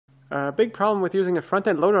A big problem with using a front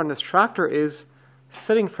end loader on this tractor is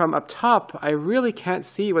sitting from up top, I really can't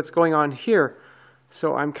see what's going on here.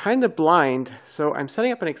 So I'm kind of blind. So I'm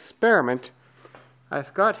setting up an experiment.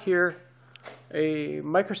 I've got here a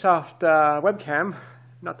Microsoft webcam.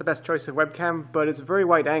 Not the best choice of webcam, but it's a very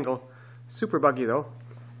wide angle. Super buggy though.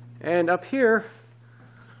 And up here,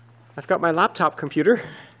 I've got my laptop computer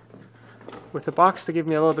with a box to give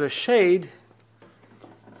me a little bit of shade.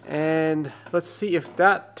 And let's see if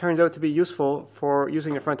that turns out to be useful for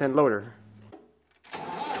using the front end loader.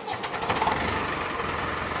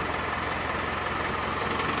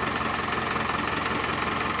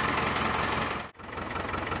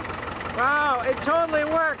 Wow, it totally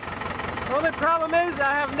works! The only problem is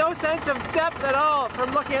I have no sense of depth at all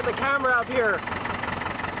from looking at the camera up here.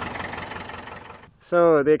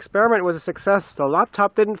 So the experiment was a success. The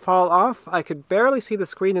laptop didn't fall off. I could barely see the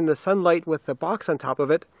screen in the sunlight with the box on top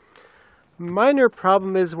of it. Minor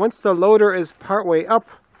problem is once the loader is partway up,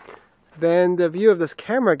 then the view of this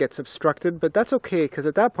camera gets obstructed, but that's okay because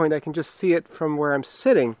at that point I can just see it from where I'm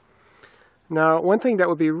sitting. Now, one thing that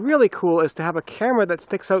would be really cool is to have a camera that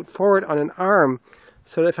sticks out forward on an arm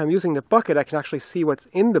so that if I'm using the bucket I can actually see what's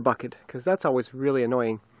in the bucket, because that's always really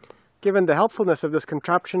annoying. Given the helpfulness of this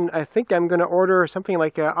contraption, I think I'm going to order something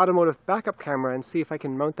like an automotive backup camera and see if I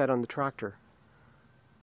can mount that on the tractor.